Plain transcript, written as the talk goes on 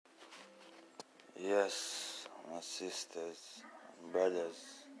Yes, my sisters,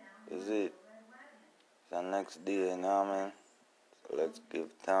 brothers, is it? It's the next day, you know what I mean? So let's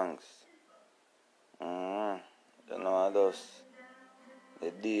give thanks. You know,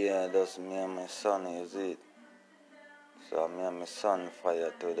 the day I just me and my son, is it? So me and my son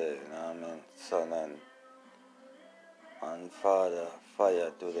fire today, you know what I mean? Son and father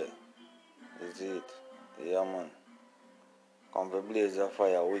fire today, is it? Yeah, man. Come for blaze of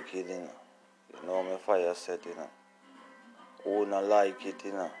fire wicked, you know. You know my fire set, you know. Who not like it,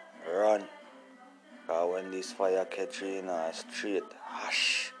 you know, run. Cause when this fire catch you, you know, straight,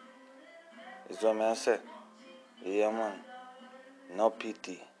 hush. Is what I say. Yeah, man. No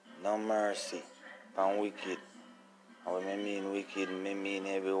pity, no mercy, and wicked. And when I mean wicked, I mean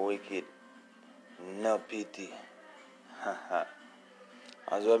every wicked. No pity.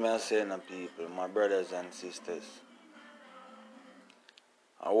 That's what I say to people, my brothers and sisters.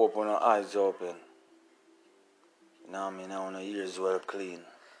 I hope your eyes open. You know what I mean? I want your ears well clean.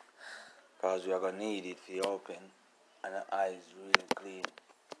 Because we are going to need it for you open and the eyes really clean.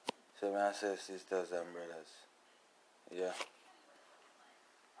 So I say, sisters and brothers. Yeah.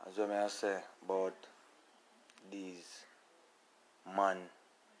 That's what I say about these man,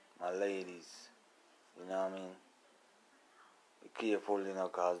 my ladies. You know what I mean? Be careful, you know,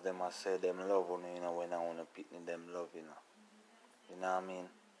 because them I say them love you know, when I want to pick them love, you know. You know what I mean?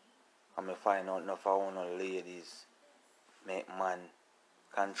 And I find out enough I want ladies make man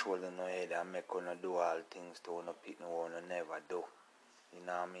control in your head and make you do all things to want to pick you want to never do. You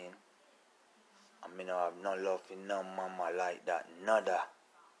know what I mean? I mean, I have no love for no mama like that. Nada.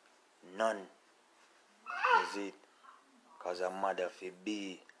 None. Is it? Because a mother for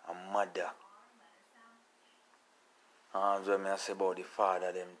be a mother. And that's what I say about the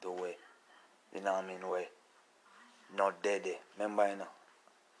father them too way. You know what I mean? Way. Not dead. Remember, you know?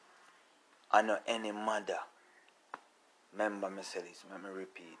 I know any mother. Remember me say this. Let me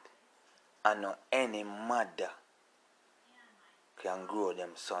repeat. I know any mother can grow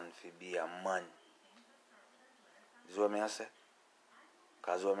them son to be a man. This is what I say.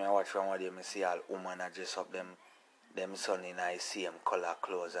 Because when I watch from what I see all women dress up them son in I see them color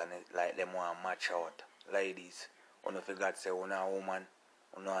clothes and it, like them want to match out. Ladies, when you forgot say you're a woman,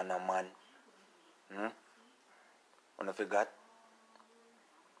 you're not a man. When you forgot,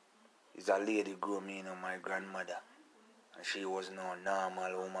 is a lady grew me, you know, my grandmother. And she was no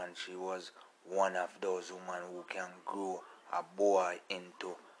normal woman. She was one of those women who can grow a boy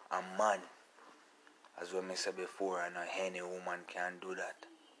into a man. As what I said before, and any woman can do that.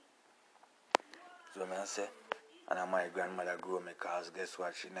 That's what I say. And my grandmother grew me because guess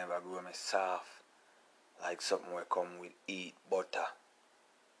what? She never grew me soft. Like something will come with eat butter.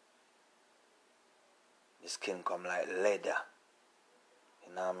 The skin come like leather.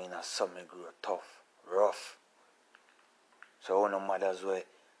 You know what I mean? And something grew tough, rough. So when the mothers will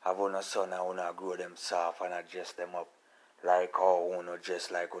have on a son and wanna grow them soft and dress them up like how you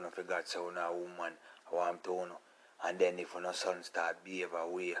dress like when you forgot say you a woman I want to know. And then if your son start behave a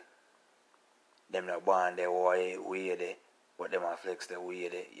way, them not born their way there, but them a flex the way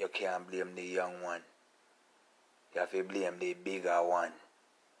there. You can't blame the young one. You have to blame the bigger one.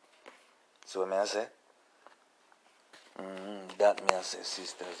 So me I say? That me I say,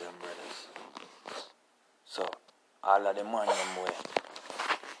 sisters and brothers. So all of the man them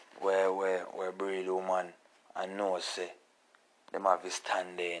where breed woman and know say them have to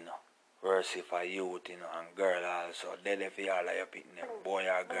stand there, you know. Verse if a youth, you know, and girl also. They left for all of your picking them, boy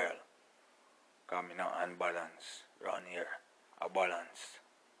or girl. Because me not unbalance round here. A balance.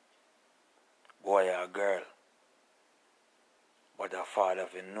 Boy or girl. But a father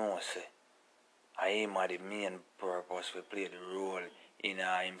fi know say I him a the main purpose to play the role in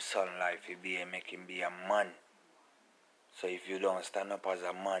him son life to be make him be a man. So if you don't stand up as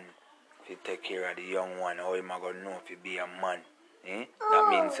a man to take care of the young one, how him a gonna know if you be a man? That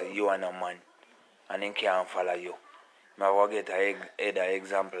means you are no man and he can't follow you. I will get a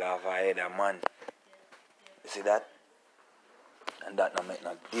example of a man. You see that? And that don't make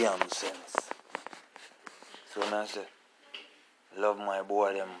no damn sense. So I say, love my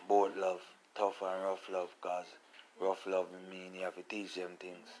boy them both love. Tough and rough love, cause rough love mean you have to teach them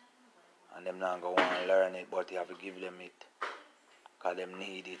things. And them not gonna want to learn it, but you have to give them it. Cause them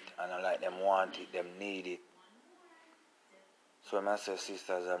need it. And I like them want it, them need it. So I say,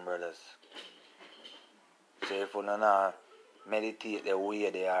 sisters and brothers, so if you not meditate the way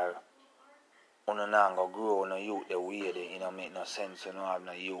they are, you not gonna grow no youth the way they, it don't make no sense. You don't have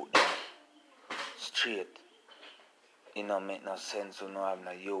no youth them straight. It don't make no sense. You don't have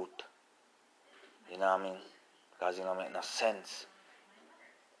no youth. You know what I mean? Because it don't make no sense.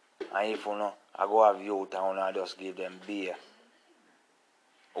 And if you know, I go have youth and I just give them beer.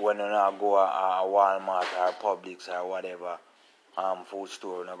 When you not go a Walmart or Publix or whatever food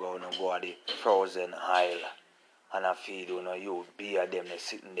store, you go at the frozen aisle and I feed youth beer, them they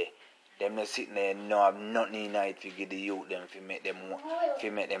sitting there. Them they sitting there no have nothing in it to give the youth them to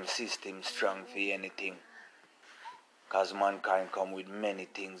make them system strong for anything. Cause mankind come with many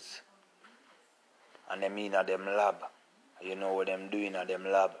things. And them in them lab. You know what them doing at them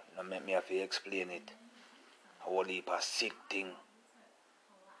lab. Now make me have to explain it. A whole heap of sick thing.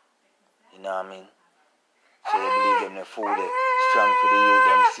 You know what I mean? So you believe them the food strong for the youth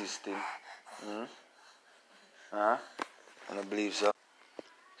them system. Huh? I don't believe so.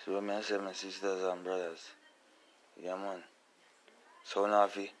 So what I say my sisters and brothers. Yeah man. So now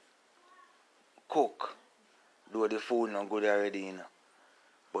if you cook, though the food not good already, you know.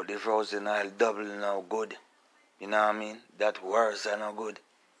 But the frozen oil double now good. You know what I mean? That worse and not good.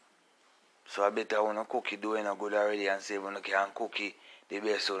 So I better when you cook it doing not good already and say when you can cook it, the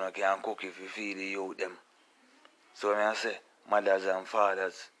best when you can cook it if you feed the youth them. So I say, mothers and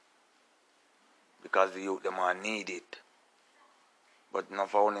fathers, because the youth them are need it. But not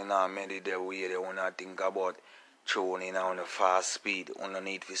for only now made the way they want to think about throwing on the fast speed. You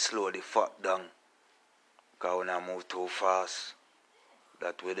need to slow the fuck down. Because we move too fast.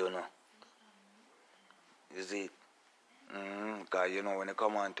 That we don't know. You see? Because you know when they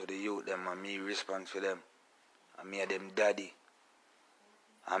come on to the youth them and me respond for them. And me them daddy.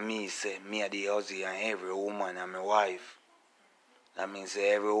 And me say, me the husband and every woman and my wife. That means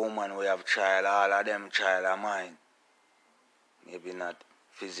say every woman we have child, all of them child of mine. Maybe not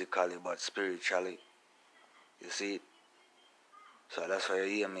physically but spiritually. You see it? So that's why you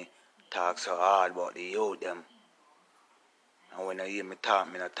hear me talk so hard about the youth them. And when you hear me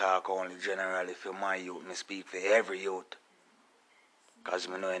not talk only generally for my youth, me speak for every youth. Because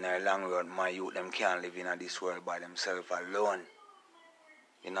I know in a long run my youth them can't live in this world by themselves alone.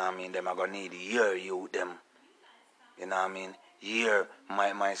 You know what I mean? Them are gonna need your youth them. You know what I mean? Your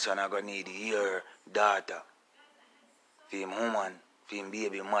my son are gonna need your daughter. For him woman, for him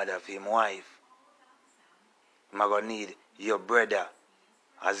baby mother, for him wife. I'm gonna need your brother.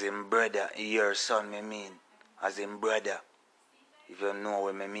 As in brother, your son me mean. As in brother. If you know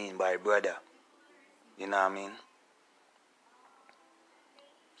what I mean by brother. You know what I mean?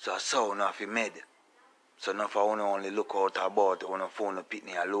 So now if you made. So now for only look out about when you phone the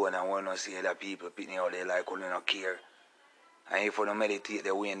pitney alone and when you see other people pitney out there like when you not care. And if you don't meditate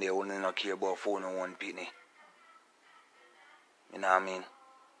the way they only not care about phone one pitney. You know what I mean?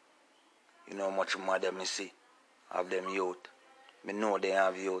 You know how much mother me see of them youth. Me know they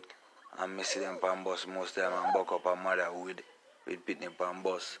have youth. And me see them pan bus most of them and buck up a mother with pitney pan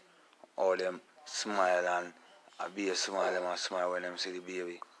bus. All them smile and a be a smile them and smile when them see the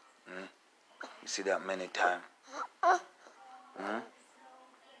baby. You see that many times.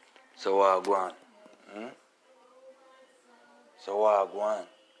 So what go on? So what go on?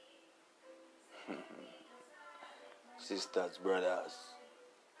 Sisters, brothers.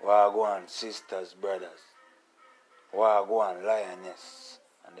 What go on, sisters, brothers? What go on, lioness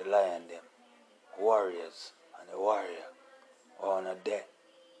and the lion them? Warriors and the warrior. On a death.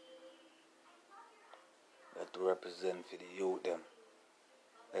 That represent for the youth them.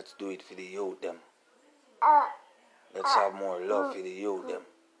 Let's do it for the youth them. Let's have more love for the youth them.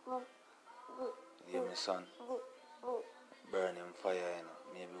 You hear me, son? Burning fire, you know.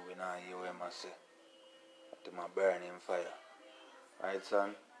 Maybe we not hear what I say. But my burning fire. Right,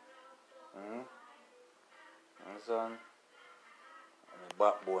 son? Son? I'm a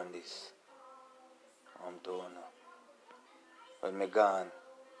backbone this. I'm telling you. When me gone,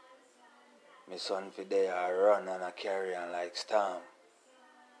 my son for there I run and I carry on like storm.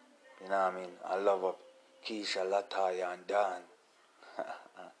 You know what I mean? I love up Keisha, Lataya and Dan.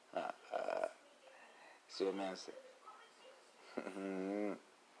 See what I say?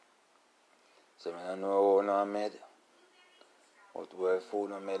 So I don't know how I made. But where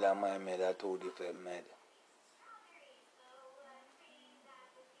food I made and my made are two different made.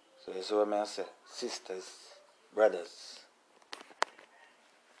 So you see what I say? Sisters, brothers.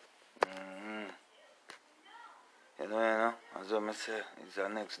 You know, as what I say, it's the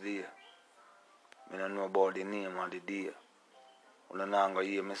next day. I don't know about the name of the day. I don't know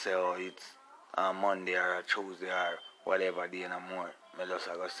hear me say, oh, it's on Monday or a Tuesday or whatever day no more. I just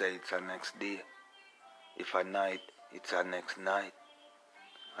go say it's the next day. If a night, it's the next night.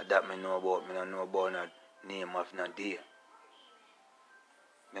 And that I know about. I don't know about the name of no day.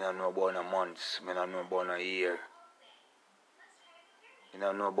 I don't know about no months. I don't know about no year. I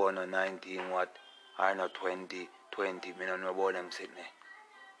don't know about no 19 what or no 20. I don't know about them sitting there.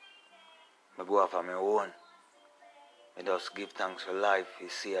 I go off on my own. I just give thanks for life. You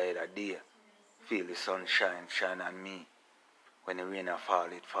see I had a day. Feel the sunshine shine on me. When the rain fall,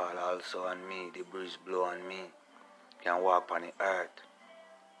 it fall also on me. The breeze blow on me. Can walk on the earth.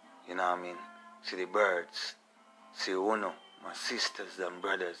 You know what I mean? See the birds. See Uno, my sisters and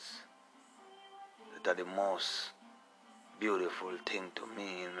brothers. That are the most beautiful thing to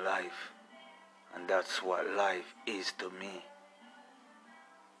me in life. And that's what life is to me.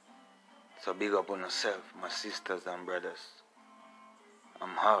 So big up on yourself, my sisters and brothers.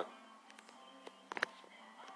 I'm out.